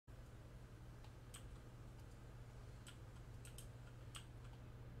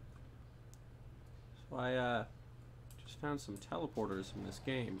Just found some teleporters in this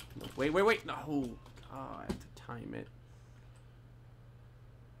game. No, wait. No, oh, I have to time it.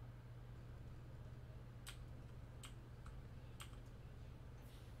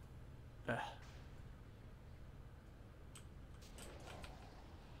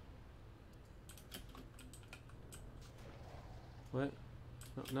 What?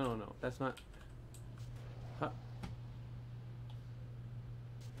 No. That's not. Huh.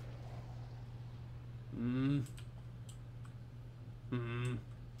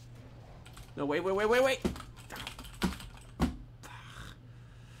 No, wait.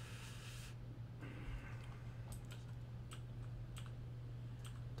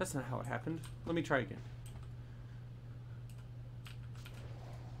 That's not how it happened. Let me try again.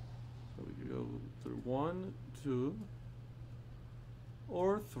 So we could go through 1, 2,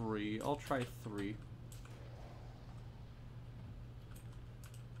 or 3. I'll try 3.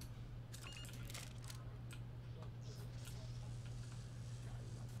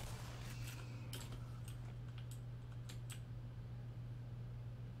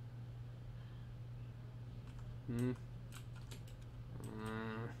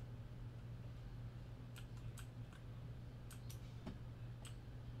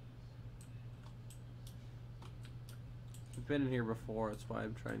 I've been in here before, that's why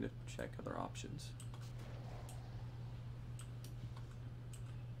I'm trying to check other options.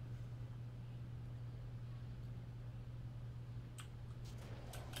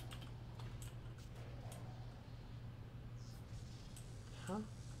 Huh?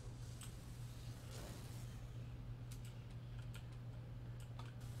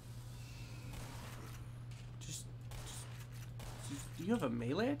 Do you have a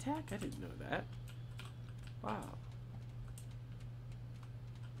melee attack? I didn't know that. Wow.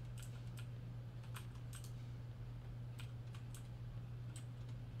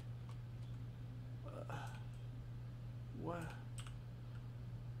 What?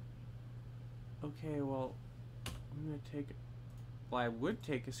 Okay, well, I'm gonna take. Well, I would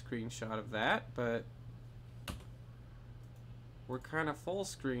take a screenshot of that, but we're kind of full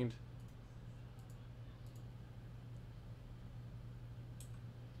screened.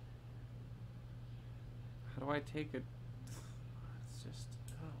 How do I take it? It's just,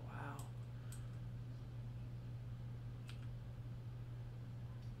 oh wow.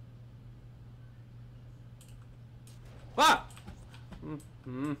 Ah!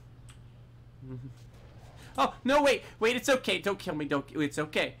 Oh, no, wait, it's okay. Don't kill me. It's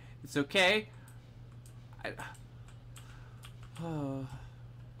okay. It's okay.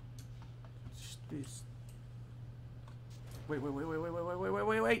 Just this. Wait.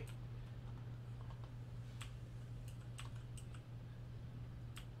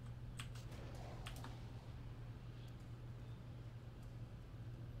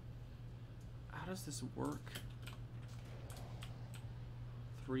 How does this work?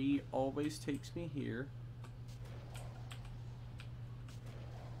 3 always takes me here.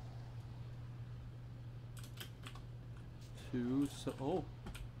 2, so, oh,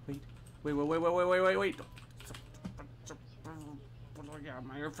 wait. Yeah,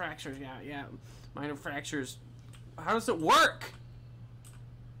 minor fractures, yeah. Minor fractures. How does it work?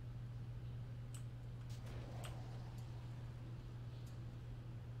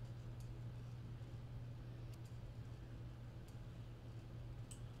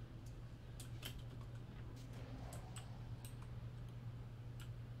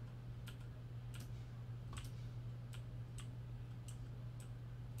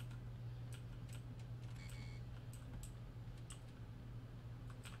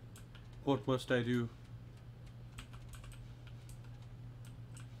 What must I do?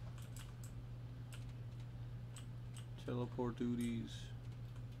 Teleport duties.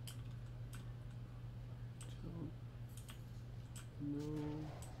 No.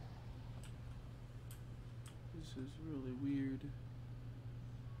 This is really weird.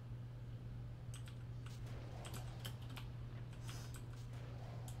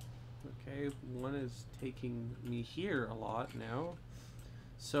 Okay, one is taking me here a lot now.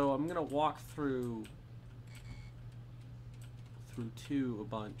 So I'm gonna walk through 2 a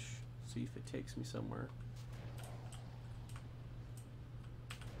bunch, see if it takes me somewhere.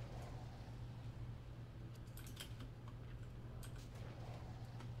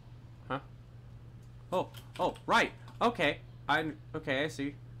 Huh? Oh, right. Okay. Okay, I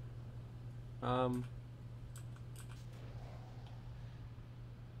see.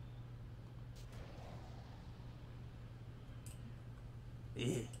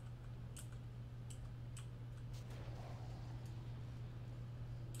 Eh.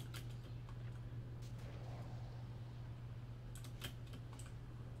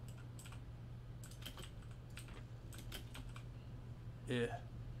 Ugh.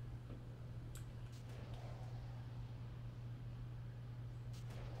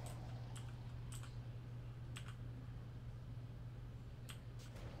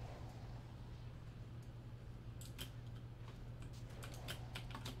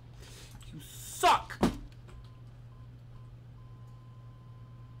 You suck!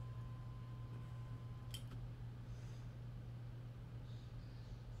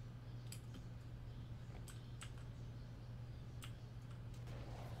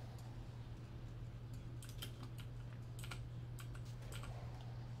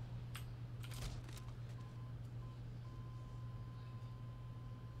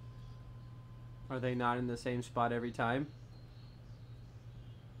 Are they not in the same spot every time?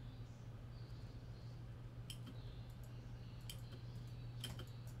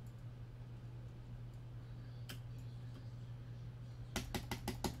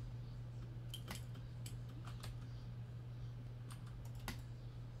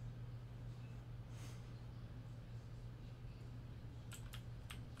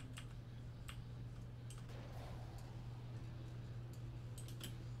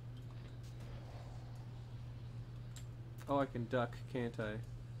 Oh, I can duck, can't I?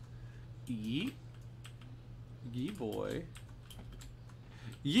 Yeet. Yee boy.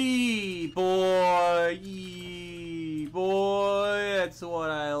 Yee boy. Yee boy. That's what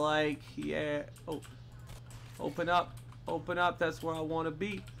I like. Yeah. Oh. Open up. Open up. That's where I want to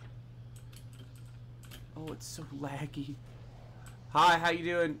be. Oh, it's so laggy. Hi, how you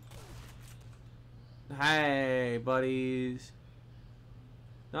doing? Hey, buddies.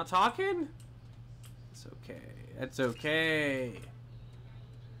 Not talking? It's okay. That's okay.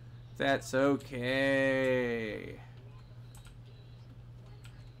 That's okay.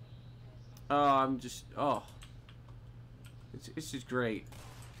 Oh, I'm just... Oh. It's just great.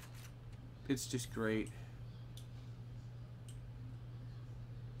 It's just great.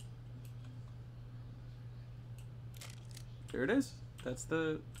 There it is. That's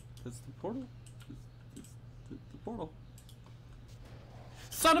the portal. It's the portal.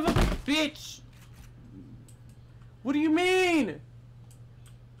 Son of a bitch! What do you mean?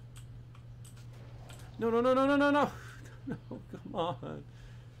 No, no, no, no, no, no, no. No, come on.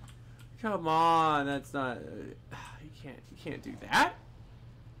 Come on, that's not... you can't do that.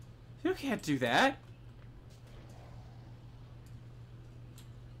 You can't do that.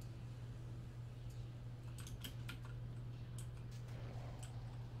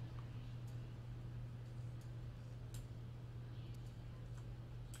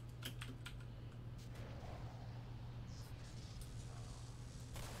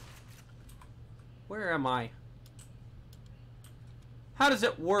 Where am I? How does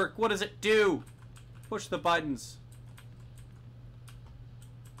it work? What does it do? Push the buttons.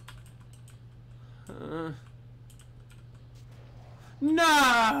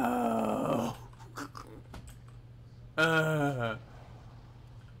 No! Oh,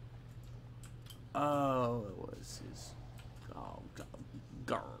 it was his... Oh,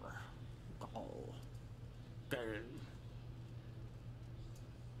 grr. Oh. Grr.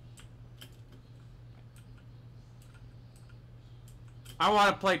 I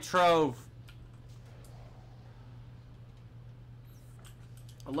want to play Trove.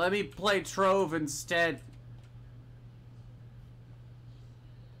 Let me play Trove instead.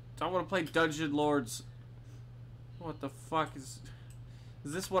 I want to play Dungeon Lords. What the fuck is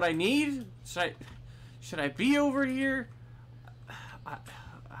this what I need? Should I be over here? Oh god.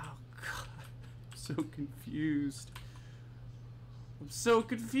 I'm so confused. I'm so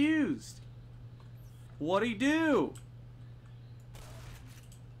confused. What'd he do?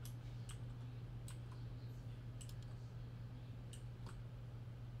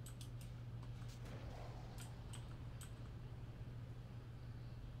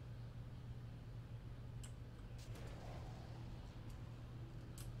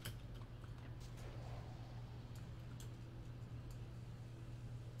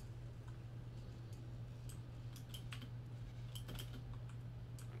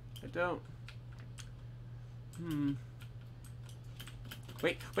 I don't.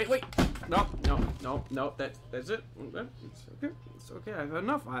 Wait. No. That's it. It's okay. It's okay. I've had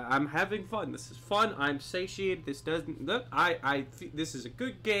enough. I'm having fun. This is fun. I'm satiated. This doesn't. This is a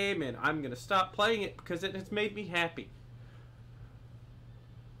good game, and I'm gonna stop playing it because it has made me happy.